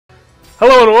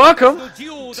Hello and welcome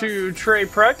to Trey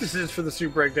practices for the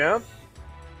suit breakdown.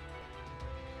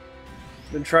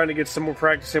 Been trying to get some more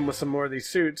practice in with some more of these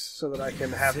suits so that I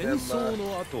can have them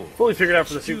fully figured out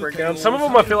for the suit breakdown. Some of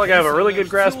them I feel like I have a really good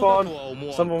grasp on.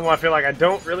 Some of them I feel like I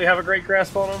don't really have a great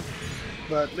grasp on them.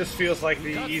 But this feels like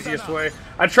the easiest way.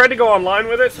 I tried to go online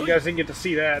with it. You guys didn't get to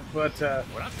see that, but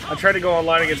I tried to go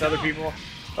online against other people.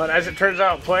 But as it turns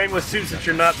out, playing with suits that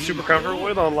you're not super comfortable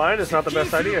with online is not the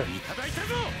best idea.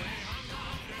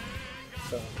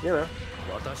 So, you know.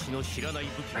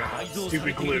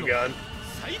 Stupid glue gun.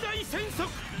 Oh,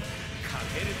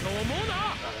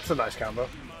 that's a nice combo.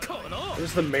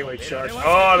 There's the melee charge.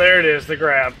 Oh, there it is, the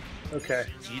grab. Okay.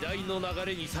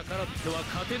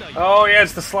 Oh, yeah,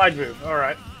 it's the slide move.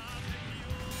 Alright.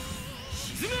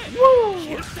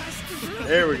 Woo!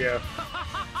 There we go.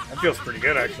 That feels pretty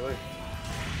good, actually.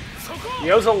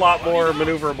 Yo's a lot more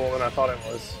maneuverable than I thought it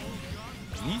was.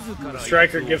 The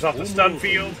striker gives off the stun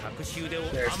field.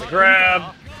 There's the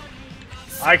grab.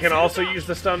 I can also use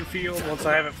the stun field once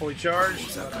I have it fully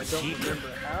charged, but I don't remember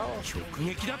how.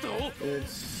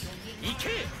 It's...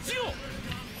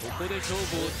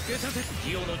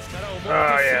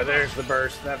 Oh yeah, there's the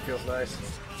burst. That feels nice.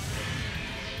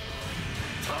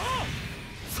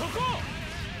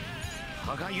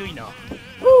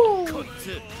 Woo!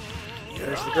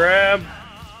 There's the grab.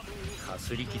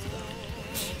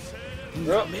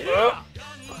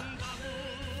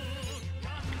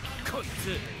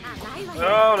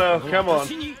 Oh no, come on.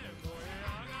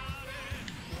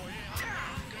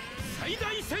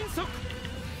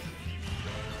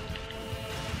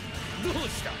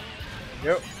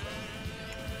 Yep.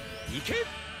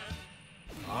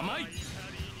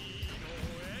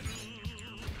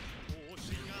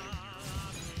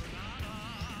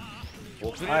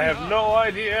 I have no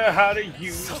idea how to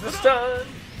use the stun.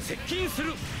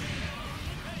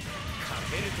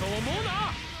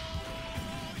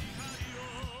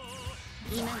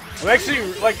 I'm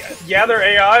actually, like, yeah, they're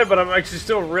AI, but I'm actually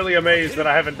still really amazed that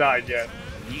I haven't died yet.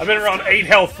 I've been around 8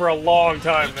 health for a long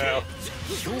time now.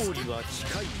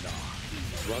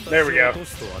 There we go.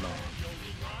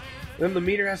 Then the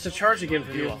meter has to charge again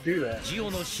for me to do that.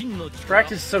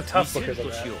 Practice is so tough because of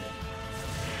that.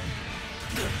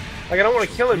 Like, I don't want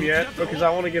to kill him yet because I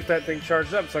want to get that thing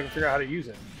charged up so I can figure out how to use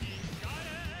it.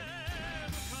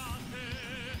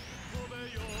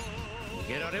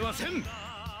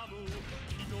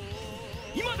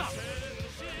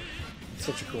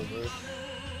 Such a cool move.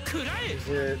 Is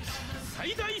it?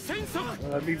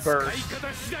 That'd be burst.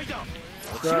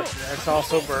 That's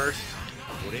also burst.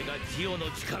 Yeah,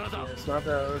 it's not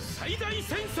those.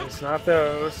 It's not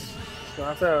those. It's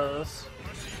not those.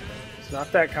 It's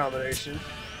not that combination.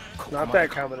 It's not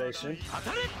that combination.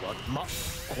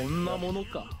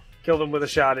 Killed him with a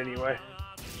shot anyway.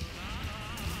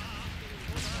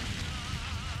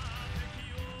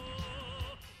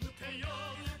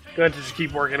 Go ahead to just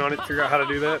keep working on it, figure out how to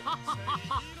do that.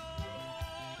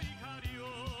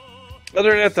 Other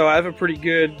than that, though, I have a pretty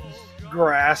good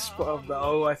grasp of the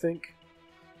O, I think.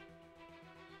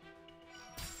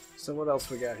 So what else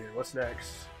we got here? What's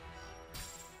next?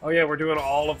 Oh yeah, we're doing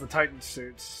all of the Titan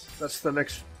suits. That's the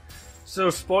next... So,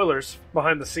 spoilers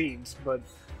behind the scenes, but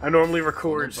I normally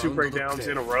record suit breakdowns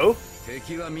in a row.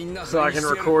 So I can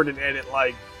record and edit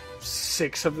like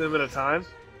 6 of them at a time.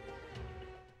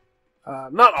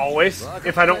 Not always.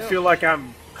 If I don't feel like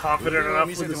I'm confident enough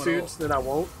with the suits, then I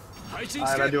won't.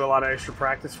 And I do a lot of extra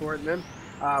practice for it then.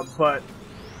 But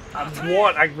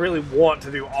I really want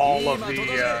to do all of the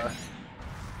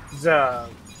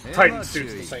Titan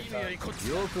suits at the same time.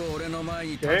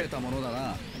 Okay.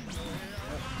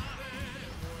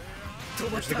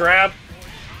 There's the grab.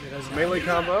 It has a melee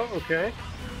combo. Okay.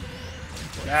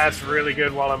 That's really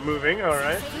good while I'm moving.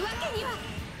 Alright.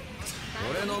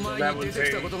 That was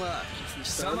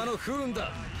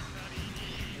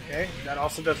okay, that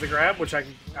also does the grab, which I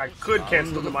could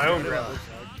cancel into my own grab.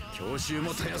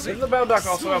 Doesn't the Bound Dock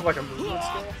also have like a movement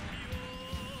skill?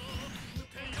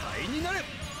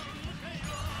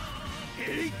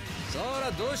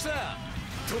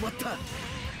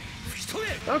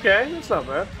 Okay, that's not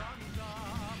bad.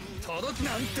 I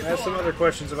have some other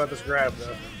questions about this grab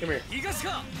though. Come here.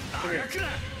 Come here.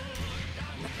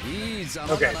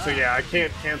 Okay, so yeah, I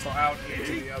can't cancel out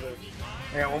into the other.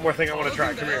 I got one more thing I want to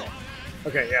try. Come here.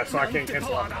 Okay, yeah, so I can't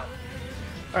cancel out now.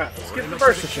 Alright, let's get the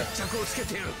burst shot.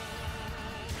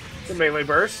 It's a melee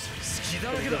burst. It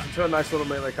goes into a nice little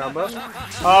melee combo.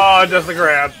 Oh, it does the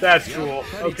grab. That's cool.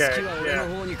 Okay, yeah.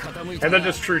 And then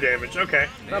just true damage. Okay,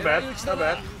 not bad. Not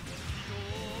bad.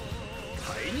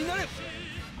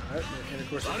 Alright, and of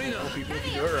course, people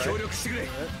can do it right.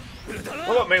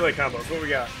 What about melee combos? What we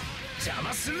got?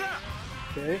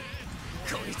 Okay.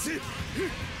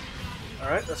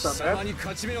 Alright, that's not bad.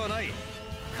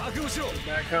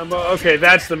 Back combo. Okay,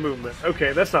 that's the movement.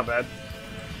 Okay, that's not bad.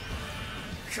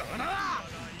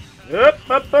 Up,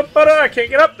 I can't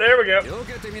get up. There we go.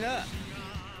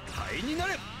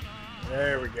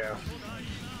 There we go.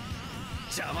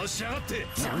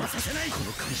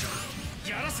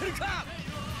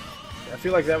 I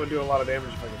feel like that would do a lot of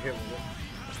damage if I could hit with it.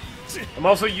 I'm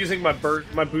also using my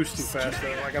boost too fast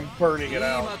though. Like I'm burning it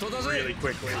out really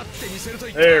quickly.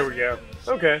 There we go.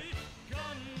 Okay.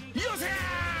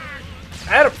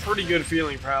 I had a pretty good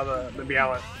feeling for how the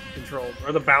Meowlet controlled,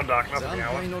 or the Boundock, not the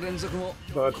Meowlet.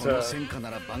 But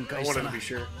I wanted to be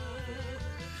sure.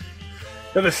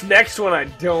 Now this next one, I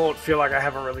don't feel like I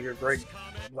have a really good,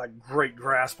 great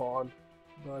grasp on.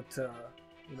 But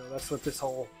you know, that's what this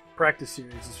whole practice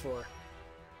series is for.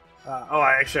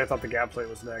 I thought the gap plate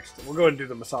was next. We'll go ahead and do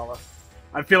the Masala.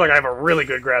 I feel like I have a really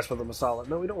good grasp of the Masala.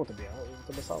 No, we don't want the Meowlet, we want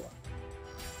the Masala.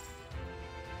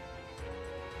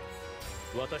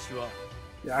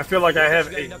 Yeah, I feel like I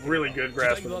have a really good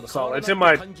grasp of the Masala. It's in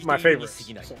my favorites.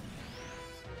 So.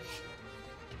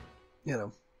 You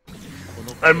know.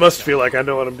 I must feel like I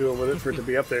know what I'm doing with it for it to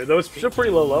be up there. Though it's still pretty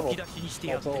low level,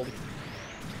 all told.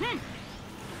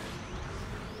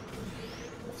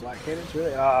 Flat cannons,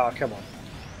 really? Ah, come on.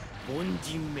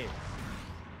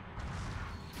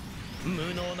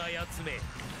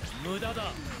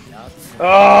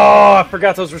 Oh, I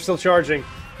forgot those were still charging.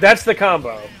 That's the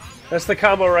combo. That's the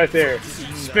combo right there.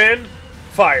 Spin,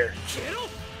 fire.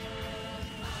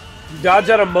 You dodge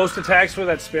out of most attacks with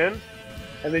that spin,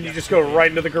 and then you just go right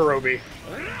into the Garobi.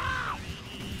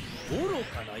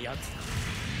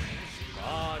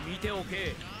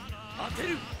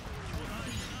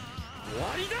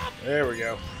 There we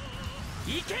go.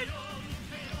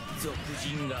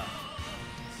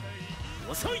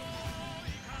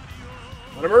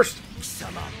 Let him burst.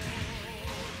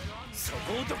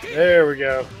 There we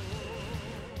go.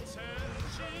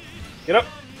 Get up.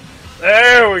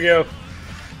 There we go.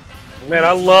 Man,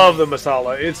 I love the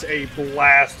Masala. It's a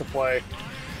blast to play.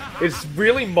 It's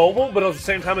really mobile, but at the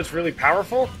same time it's really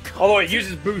powerful. Although it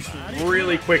uses boost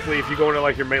really quickly if you go into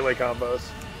like your melee combos.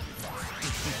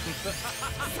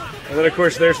 And then of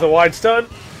course there's the wide stun.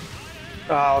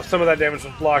 Oh, some of that damage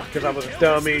was blocked because I was a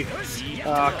dummy.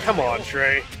 Come on,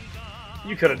 Trey.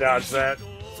 You could have dodged that.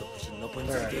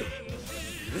 Right.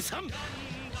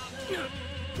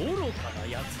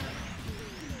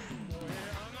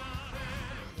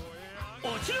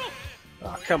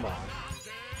 Oh, come on.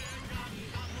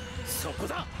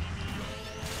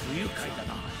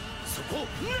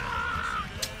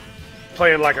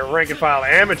 Playing like a rank and file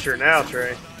amateur now,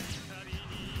 Trey.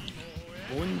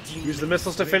 Use the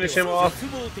missiles to finish him off.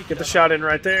 Get the shot in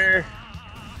right there.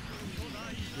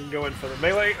 You can go in for the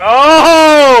melee.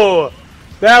 Oh!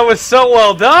 That was so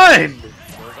well done!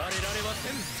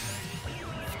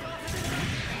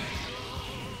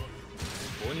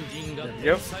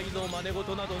 Yep.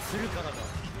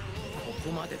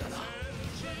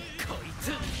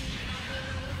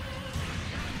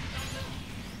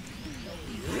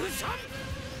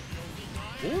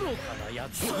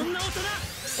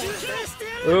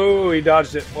 Ooh, he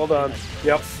dodged it. Well done.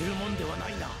 Yep.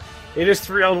 It is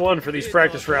 3-on-1 for these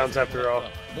practice rounds after all.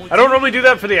 I don't normally do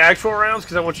that for the actual rounds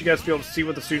because I want you guys to be able to see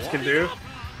what the suits can do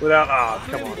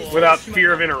without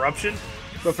fear of interruption.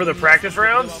 But for the practice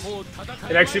rounds,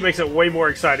 it actually makes it way more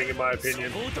exciting, in my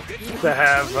opinion, to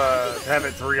have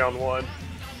it 3-on-1.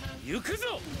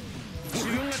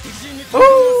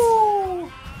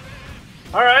 Woo!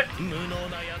 All right,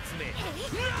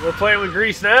 we're playing with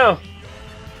grease now.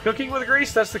 Cooking with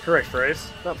grease? That's the correct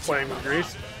phrase. Not playing with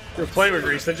grease. If you're playing with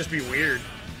grease, that'd just be weird.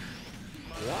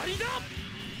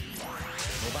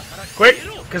 Quick,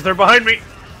 because they're behind me.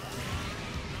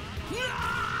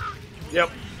 Yep.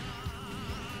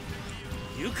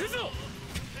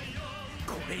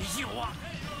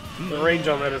 The range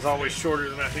on that is always shorter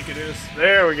than I think it is.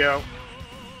 There we go.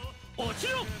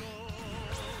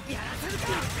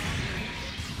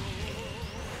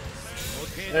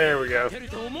 There we go.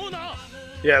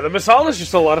 Yeah, the Masala is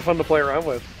just a lot of fun to play around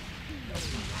with.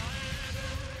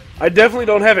 I definitely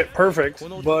don't have it perfect,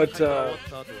 but I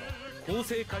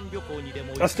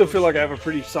still feel like I have a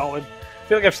pretty solid. I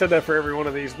feel like I've said that for every one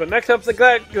of these. But next up's the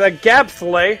Gap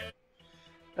Fillet,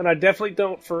 and I definitely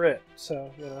don't for it.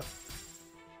 So, you know,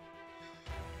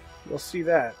 you'll see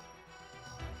that.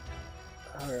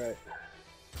 All right.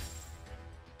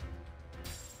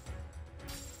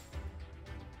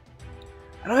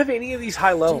 I don't have any of these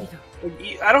high level.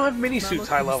 I don't have mini suits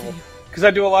high level because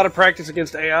I do a lot of practice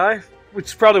against AI. which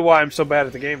is probably why I'm so bad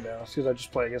at the game now, because I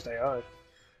just play against AI.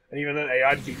 And even then,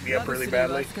 AI beat me up really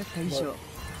badly.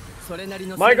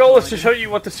 But my goal is to show you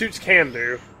what the suits can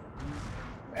do.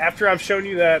 After I've shown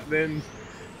you that, then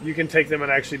you can take them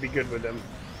and actually be good with them.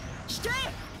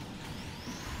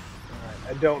 Alright,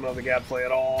 I don't know the gap play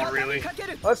at all, really.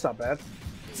 Oh, that's not bad.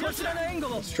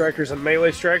 Striker's a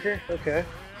melee striker? Okay.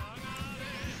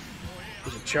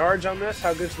 There's a charge on this?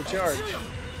 How good's the charge?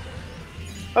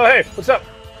 Oh, hey, what's up?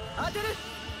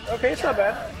 Okay, it's not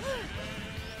bad.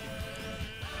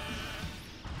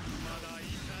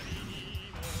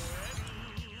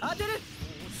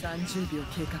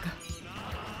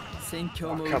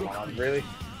 Oh, come on, really?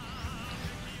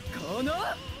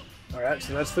 Alright,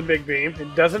 so that's the big beam.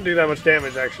 It doesn't do that much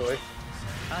damage, actually.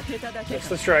 That's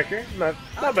the striker. Not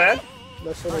bad.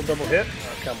 Nice little double hit.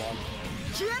 Oh, come on.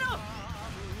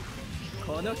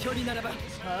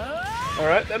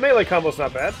 Alright, that melee combo's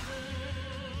not bad.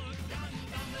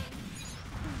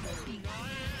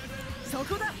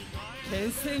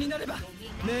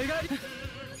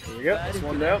 Here we go. That's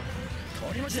one down.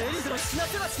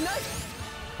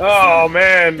 Oh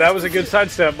man, that was a good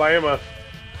sidestep by Emma.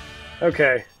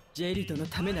 Okay.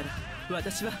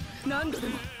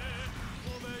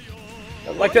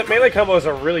 Like that melee combo is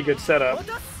a really good setup,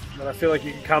 but I feel like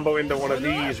you can combo into one of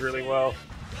these really well.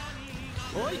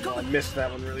 Oh, I missed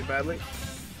that one really badly.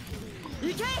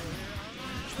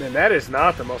 Man, that is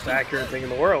not the most accurate thing in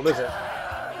the world, is it?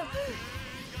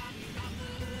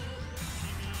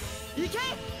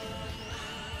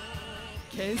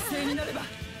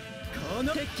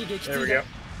 There we go.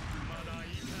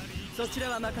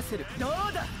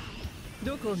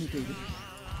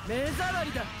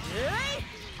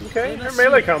 Okay, her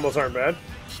melee combos aren't bad.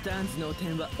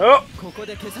 Oh!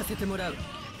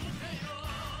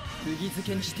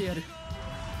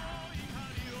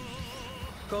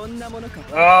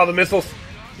 Oh, the missiles.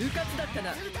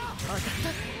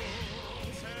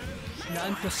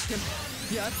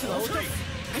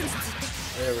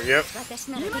 There we go.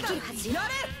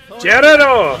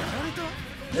 Gerardo!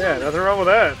 Yeah, nothing wrong with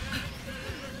that.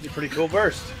 It's a pretty cool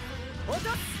burst. I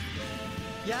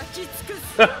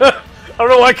don't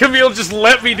know why Camille just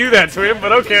let me do that to him,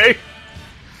 but okay.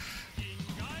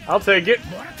 I'll take it.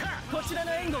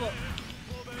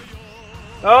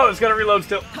 Oh, it's gotta reload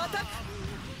still.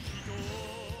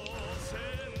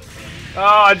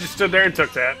 Oh, I just stood there and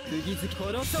took that.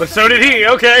 But so did he,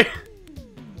 okay.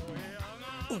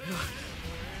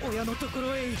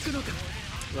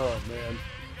 Oh, man.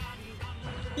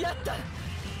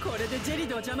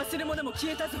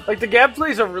 Like, the gap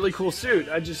play is a really cool suit.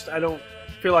 I don't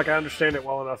feel like I understand it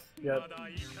well enough yet.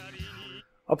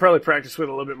 I'll probably practice with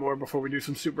it a little bit more before we do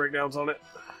some suit breakdowns on it.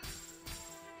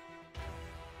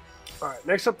 Alright,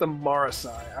 next up the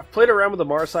Marasai. I've played around with the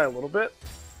Marasai a little bit.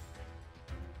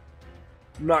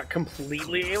 I'm not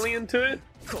completely alien to it,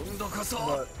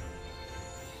 but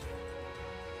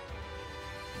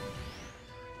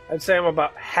I'd say I'm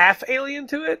about half alien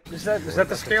to it. Is that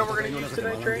the scale we're going to use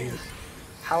today, Trey?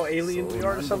 How alien we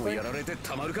are to something?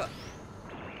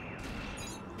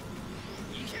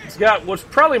 It's got what's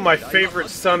probably my favorite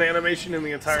stun animation in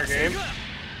the entire game.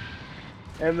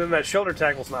 And then that shoulder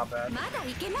tackle's not bad.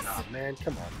 Oh man,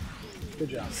 come on. Good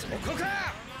job.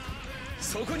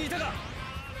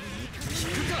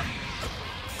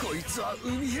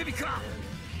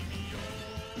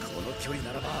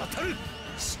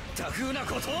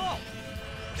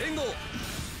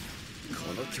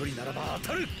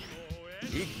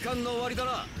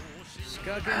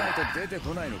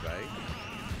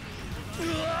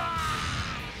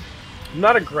 I'm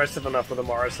not aggressive enough with the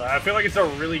Marasai. I feel like it's a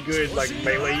really good like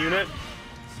melee unit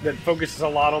that focuses a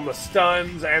lot on the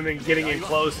stuns and then getting in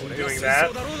close and doing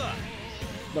that.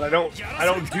 But I don't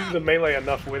do the melee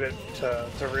enough with it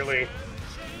to really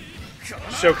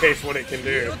showcase what it can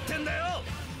do.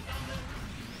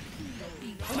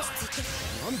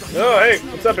 Oh hey,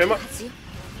 what's up, Emma?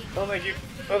 Oh thank you.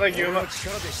 Oh thank you, Emma. What's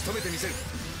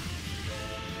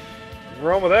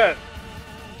wrong with that?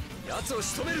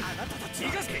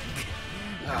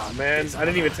 Oh man, I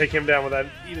didn't even take him down with that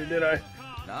either, did I?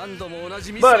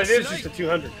 But it is just a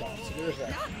 200 cost, so there's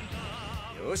that.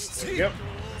 There you go.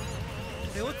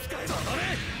 Oh,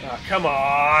 come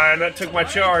on, that took my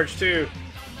charge too.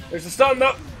 There's a stun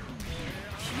though.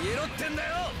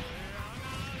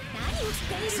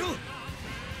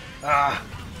 Ah,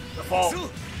 the fall.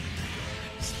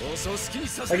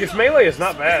 Like his melee is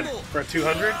not bad for a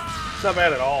 200. It's not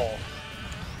bad at all.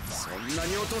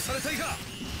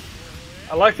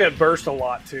 I like that burst a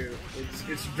lot too.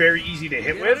 It's very easy to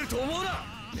hit with,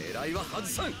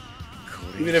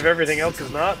 even if everything else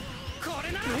is not.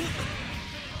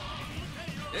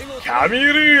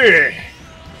 Kamiri!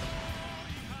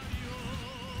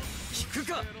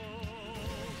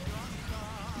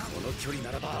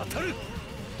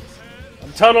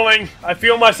 I'm tunneling. I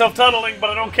feel myself tunneling, but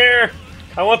I don't care.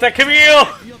 I want that Camille!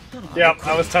 Yep,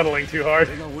 I was tunneling too hard.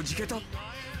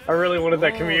 I really wanted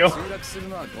that Camille.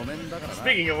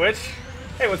 Speaking of which,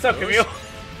 hey, what's up, Camille?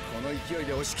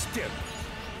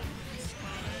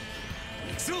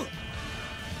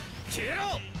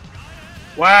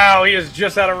 Wow, he is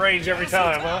just out of range every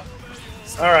time, huh?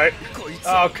 Alright.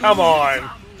 Oh, come on.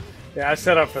 Yeah, I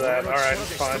set up for that. Alright,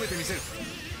 that's fine.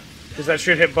 Because that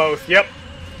should hit both. Yep.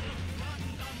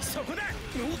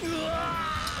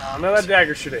 Oh, no, that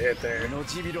dagger should have hit there.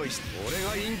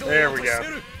 There we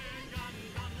go.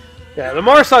 Yeah, the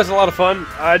Marsai's a lot of fun.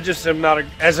 I just am not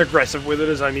as aggressive with it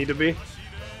as I need to be.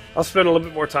 I'll spend a little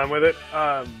bit more time with it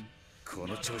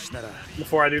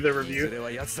before I do the review,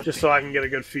 just so I can get a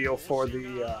good feel for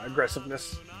the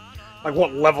aggressiveness. Like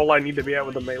what level I need to be at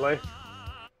with the melee.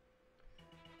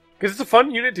 Because it's a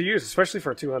fun unit to use, especially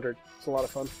for a 200. It's a lot of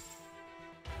fun.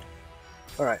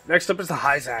 Alright, next up is the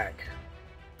Hyzak.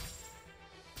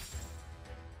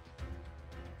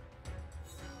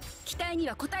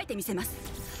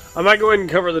 I might go ahead and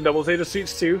cover the double Zeta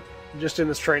suits too, just in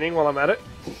this training while I'm at it.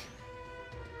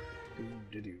 You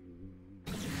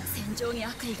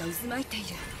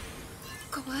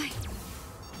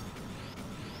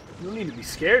don't need to be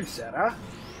scared, Sarah.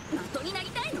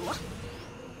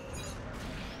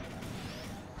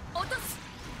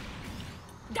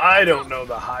 I don't know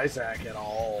the Hyzak at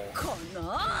all.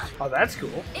 Oh, that's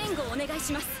cool.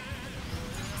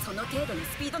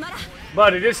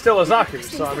 But it is still a Zaku,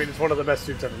 so I mean it's one of the best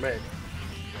suits ever made.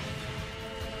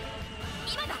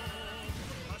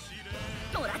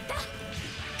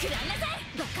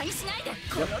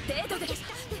 Yep.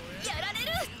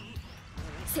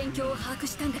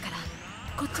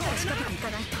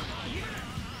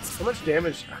 How much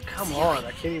damage? Oh, come on,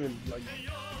 I can't even like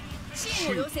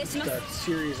shoot that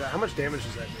series. How much damage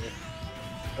does that do?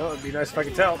 Oh, it'd be nice if I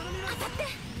could tell.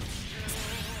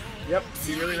 Yep, it'd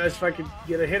be really nice if I could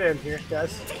get a hit in here,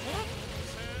 guys.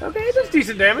 Okay, it does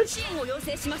decent damage.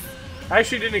 I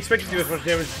actually didn't expect it to do as much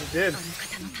damage as it did.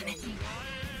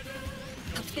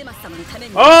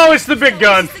 Oh, it's the big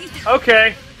gun!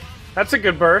 Okay. That's a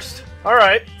good burst.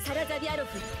 Alright.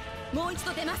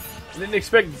 Didn't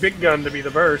expect big gun to be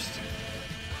the burst.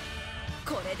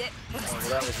 Oh, well,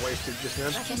 that was wasted just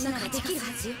then.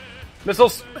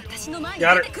 Missiles!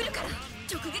 Got her.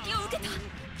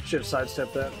 Should have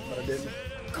sidestepped that, but I didn't.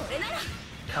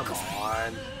 Come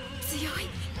on.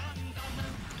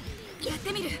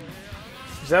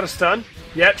 Is that a stun?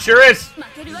 Yep, sure is!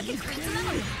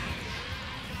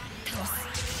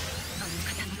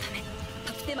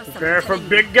 Prepare for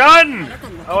big gun!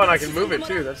 Oh, and I can move it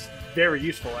too. That's very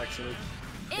useful, actually.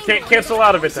 You can't cancel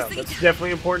out of it, though. That's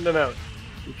definitely important to note.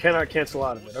 You cannot cancel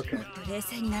out of it. Okay.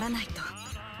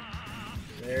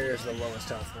 There's the lowest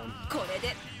health one.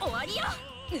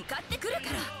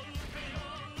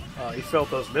 Oh, he felt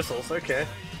those missiles. Okay.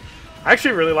 I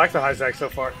actually really like the Hyzak so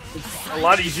far. It's a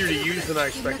lot easier to use than I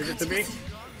expected it to be.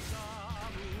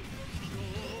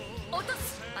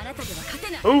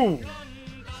 Ooh!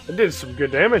 It did some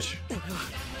good damage.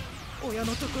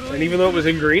 And even though it was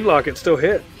in green lock, it still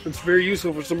hit. It's very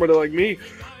useful for somebody like me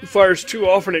who fires too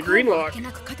often at green lock.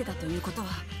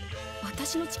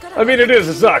 I mean, it is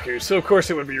a Zaku, so of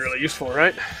course it would be really useful,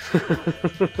 right?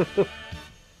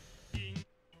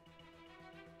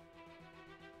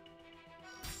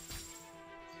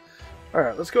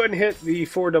 Alright, let's go ahead and hit the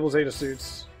 4 double Zeta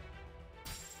suits.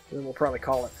 And then we'll probably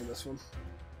call it for this one.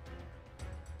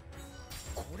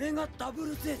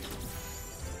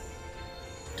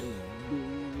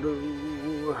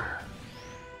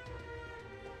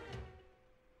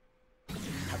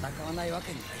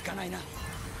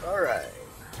 Alright.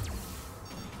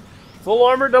 Full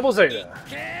armor double Zeta.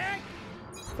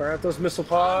 Fire out those missile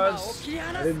pods.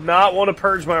 I did not want to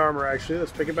purge my armor, actually.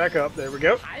 Let's pick it back up. There we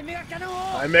go. High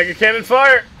Mega Cannon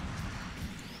fire!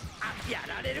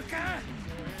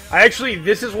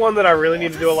 This is one that I really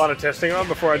need to do a lot of testing on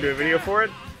before I do a video for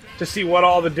it. To see what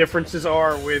all the differences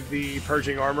are with the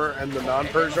purging armor and the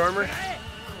non-purged armor.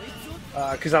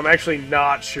 Because I'm actually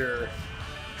not sure.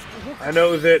 I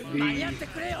know that the...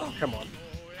 Come on.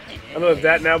 I know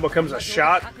that now becomes a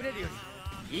shot.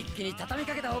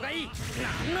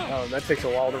 Oh, that takes a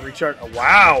while to recharge. Oh,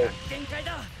 wow!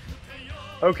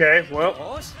 Okay,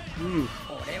 well...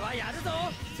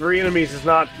 3 enemies is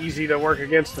not easy to work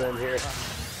against them here.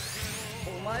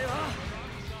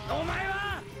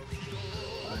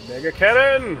 Mega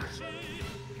Cannon!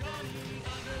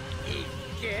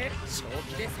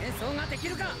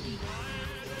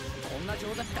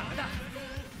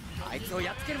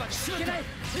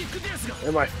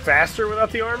 Am I faster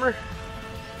without the armor?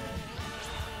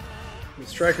 The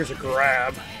striker's a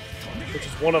grab, which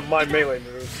is one of my melee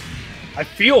moves. I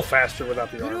feel faster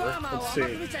without the armor. Let's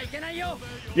see.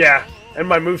 Yeah, and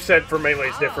my moveset for melee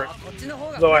is different.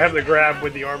 Though I have the grab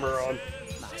with the armor on.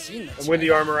 And with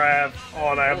the armor I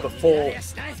have the full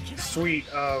suite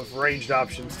of ranged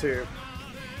options too.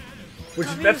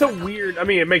 That's a weird, I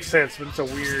mean it makes sense, but it's a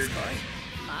weird...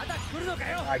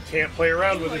 I can't play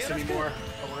around with this anymore, or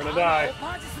we're gonna die.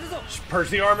 Purge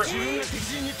the armor.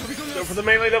 Go for the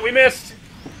melee that we missed.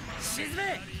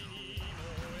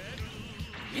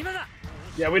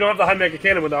 Yeah, we don't have the high mega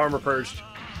cannon with the armor purged.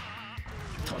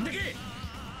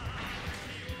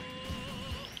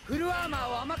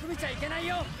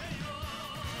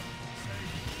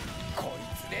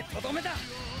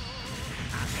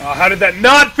 Oh, how did that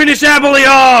not finish Abilene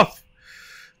off?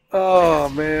 Oh,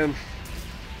 man.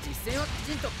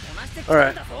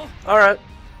 Alright. Alright.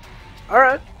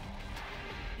 Alright.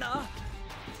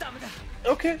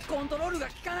 Okay.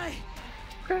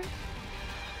 Okay.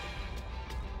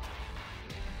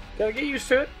 Gotta get used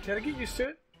to it. Gotta get used to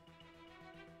it.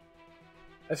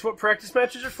 That's what practice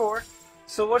matches are for.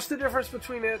 So what's the difference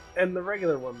between it and the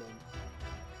regular one then?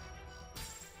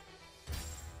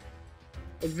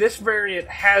 Like, this variant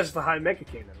has the high mecha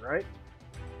cannon, right?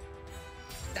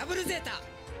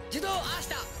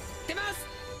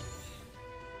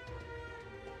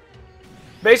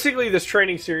 Basically, this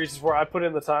training series is where I put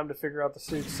in the time to figure out the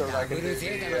suits so that I can do the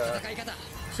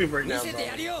suit breakdowns on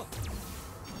them.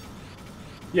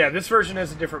 Yeah, this version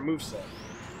has a different moveset.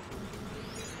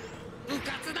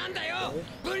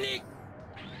 Okay.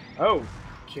 Oh,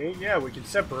 okay, yeah, we can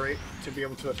separate to be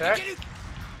able to attack.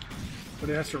 But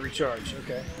it has to recharge,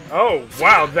 okay. Oh,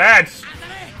 wow, that's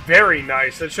very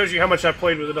nice. That shows you how much I've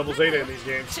played with the Double Zeta in these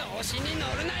games.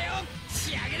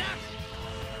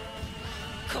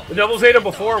 The Double Zeta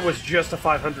before was just a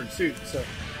 500 suit, so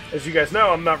as you guys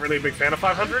know, I'm not really a big fan of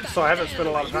 500, so I haven't spent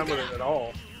a lot of time with it at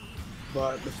all.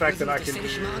 But the fact that I can do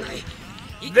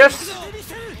this,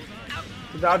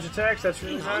 the dodge attacks, that's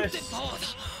really nice.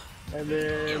 And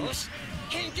then...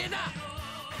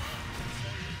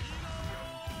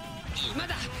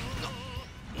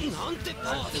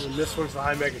 and then this one's the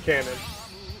high mega cannon.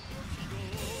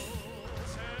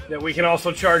 That we can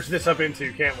also charge this up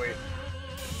into, can't we?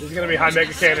 This is gonna be high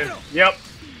mega cannon. Yep.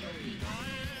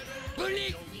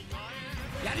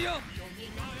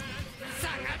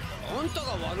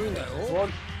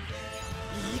 One.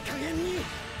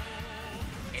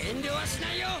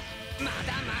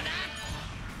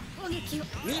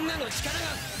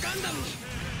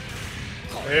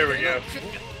 There we go.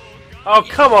 Oh,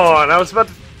 come on! I was about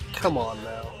to... Come on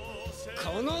now.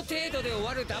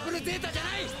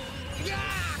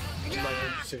 I'm not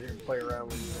going to sit here and play around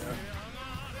with you now.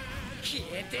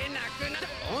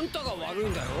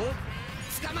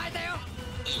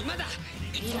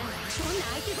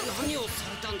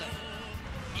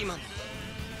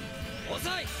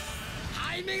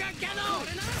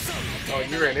 Oh,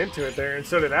 you ran into it there, and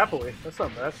so did Appley. That's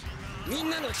not bad.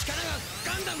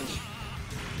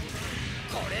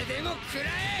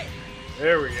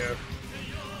 There we go.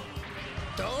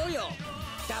 How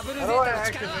do I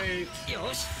activate?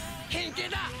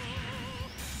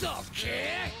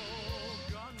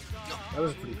 That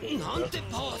was pretty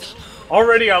cool.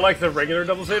 Already, I like the regular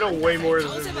Double Zeta way more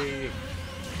than the...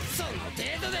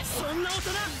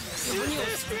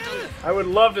 I would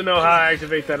love to know how I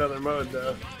activate that other mode,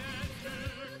 though.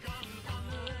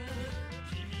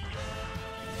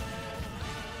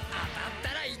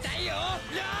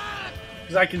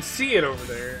 Because I can see it over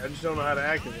there, I just don't know how to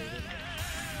activate it.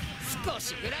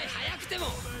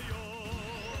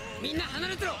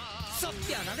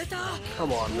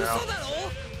 Come on now.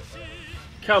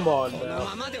 Come on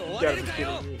now. You gotta be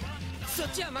kidding me.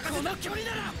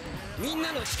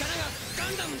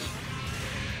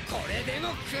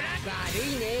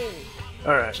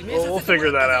 Alright, we'll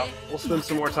figure that out. We'll spend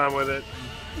some more time with it.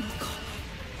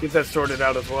 Get that sorted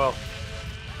out as well.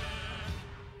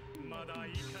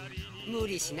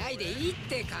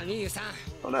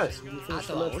 Oh, nice. You finished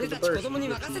the match with the burst.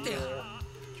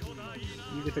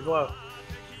 You get the glow.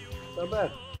 Not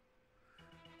bad.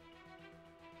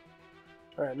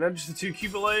 Alright, now just the two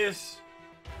Cubelays.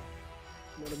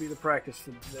 That'll be the practice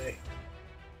for today.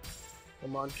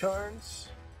 Amon Carnes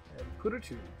and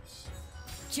Kuratubes.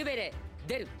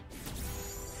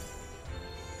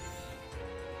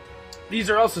 These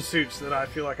are also suits that I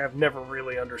feel like I've never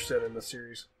really understood in the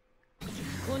series.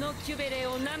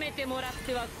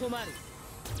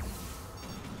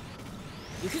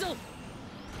 行くぞ。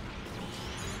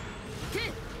け。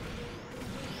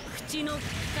口の利き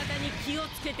方に気を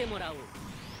つけてもらおう。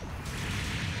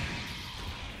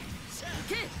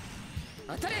け。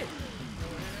当たれ。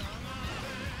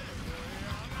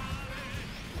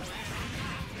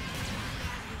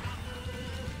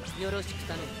よろしく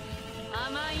頼む。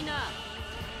甘いな。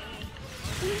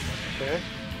Okay.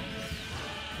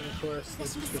 And of course,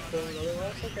 let's just fulfill another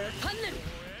one. Okay.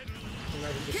 And I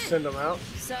can just send them out.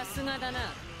 That's not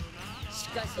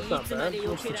bad.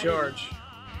 What's the charge?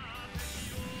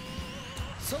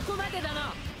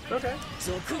 Okay.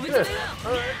 Good.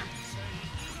 Alright.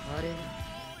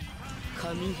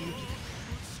 Kamiri.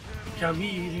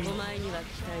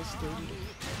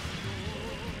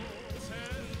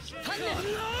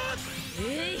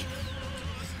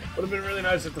 Would have been really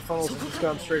nice if the funnels had just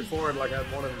gone straight forward like I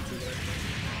wanted them to there.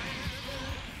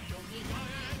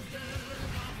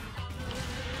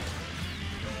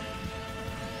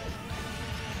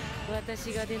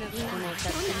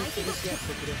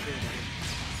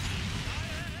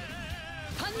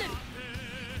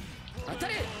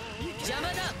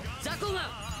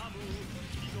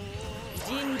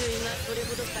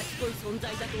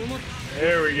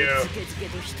 There we go.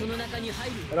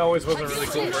 That always was a really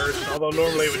cool burst, although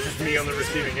normally it was just me on the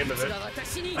receiving end of it.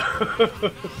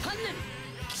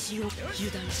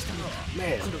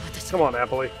 Man, come on,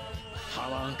 Napoli.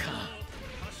 Come on, Khan.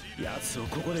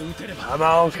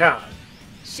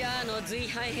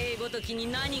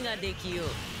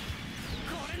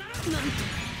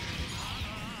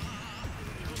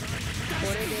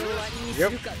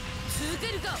 Yep.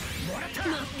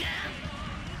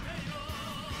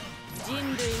 人類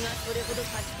がそれほど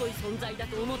賢い存在だ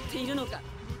と思っているのか。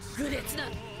愚劣な。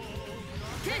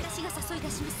私が誘い出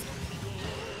します。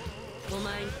お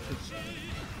前、こ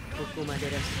こまで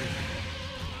らしい。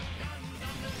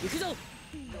行くぞ。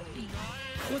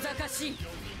小賢しい。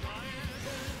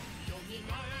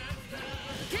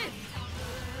け。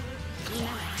今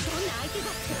はどんな相手だ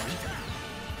って。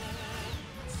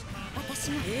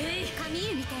私も神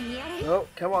湯みたいにやれる。Oh,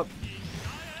 come on.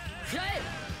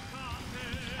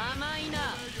 甘いな。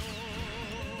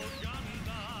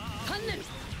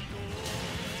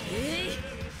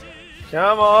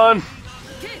Come on.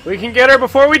 We can get her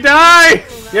before we die.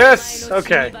 Yes.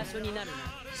 Okay.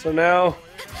 So now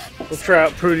we'll try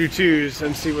out Purdue 2s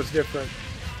and see what's different.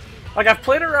 Like, I've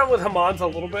played around with Hamans a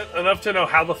little bit, enough to know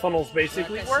how the funnels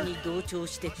basically work,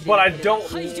 but I don't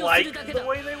like the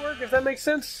way they work, if that makes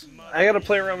sense. I gotta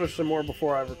play around with some more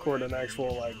before I record an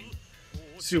actual, like,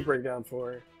 suit breakdown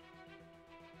for her.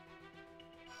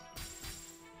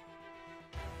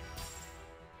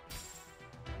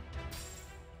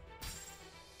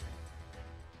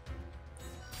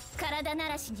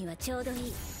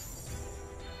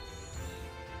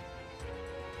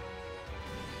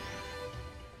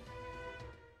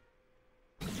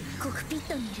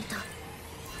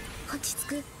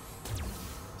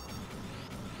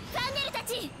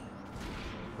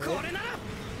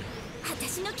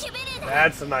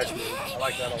 That's a nice move. I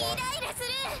like that a lot.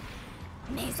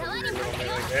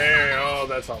 There, oh,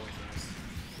 that's always nice.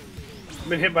 I've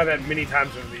been hit by that many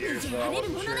times over the years, so I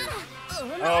wasn't sure.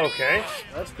 Oh, okay.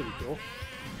 That's pretty cool.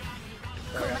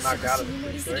 I got knocked out of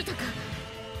it pretty quick.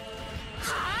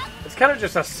 It's kind of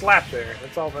just a slap there.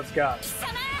 That's all that's got.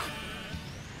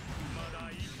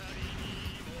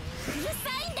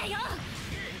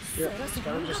 Yeah, it's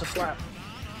kind of just a slap.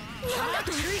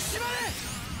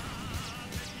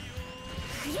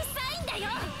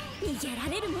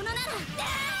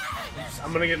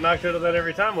 I'm gonna get knocked out of that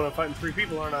every time when I'm fighting 3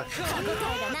 people, aren't I?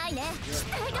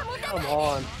 Come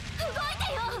on.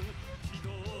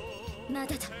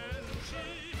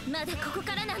 まだここ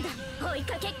からなんだ。追い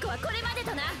かけっこはこれまで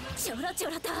とな。ちょろちょ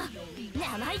ろと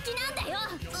生意気なんだよ。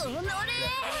おのれ。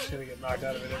Gonna get knocked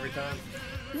out of it every time.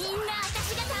 みんな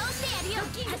私が倒してやるよ。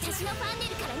私のファンネ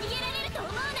ルから逃げられると思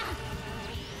うな。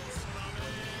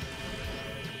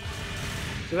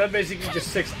So that basically just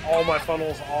sticks all my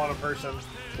funnels on a person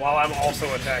while I'm also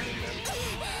attacking them.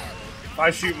 If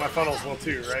I shoot, my funnels will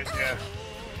too, right? Yeah.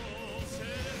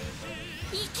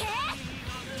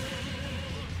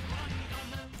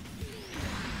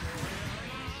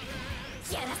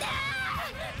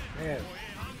 Man,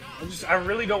 I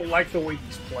really don't like the way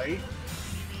these play.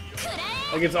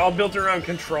 Like, it's all built around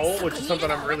control, which is something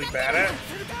I'm really bad at.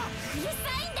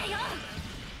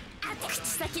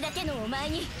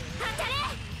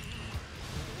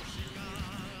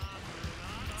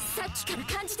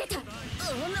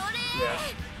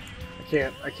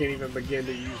 Yeah. I can't even begin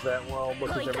to use that well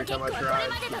because every time I try, I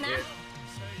forget.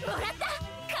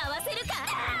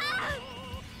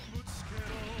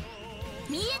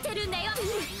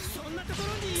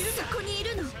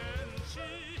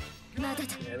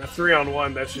 And a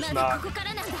 3-on-1, that's just not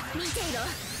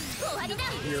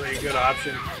really a good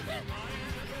option.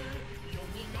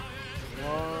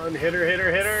 One, hitter.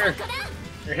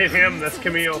 Or hit him, that's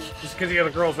Camille. Just because he has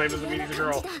a girl's name doesn't mean he's a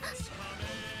girl.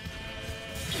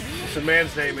 It's a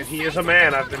man's name, and he is a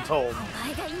man, I've been told.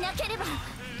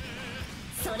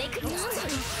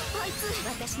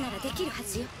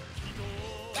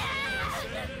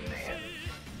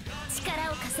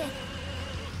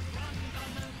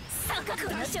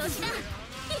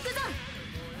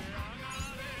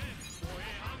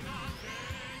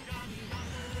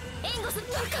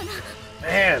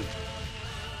 Man.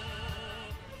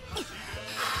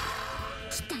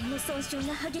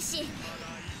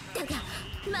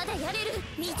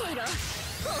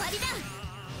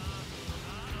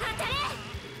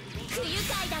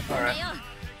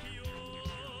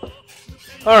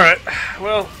 Alright,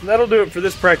 well, that'll do it for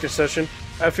this practice session.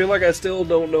 I feel like I still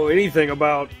don't know anything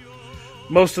about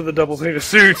most of the double theta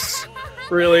suits,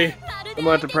 really. I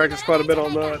might have to practice quite a bit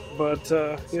on that, but,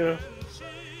 you know,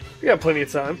 we got plenty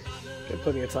of time.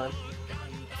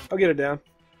 I'll get it down.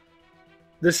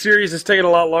 This series is taking a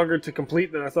lot longer to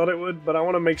complete than I thought it would, but I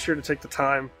want to make sure to take the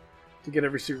time to get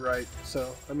every suit right.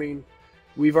 So, I mean,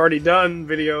 we've already done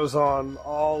videos on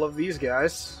all of these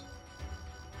guys,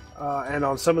 and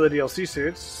on some of the DLC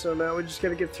suits, so now we just got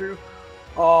to get through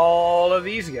all of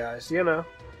these guys, you know.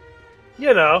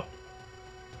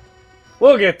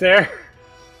 We'll get there.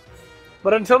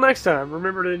 But until next time,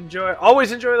 remember to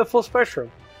always enjoy the full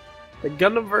spectrum that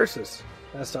Gundam Versus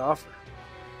has to offer.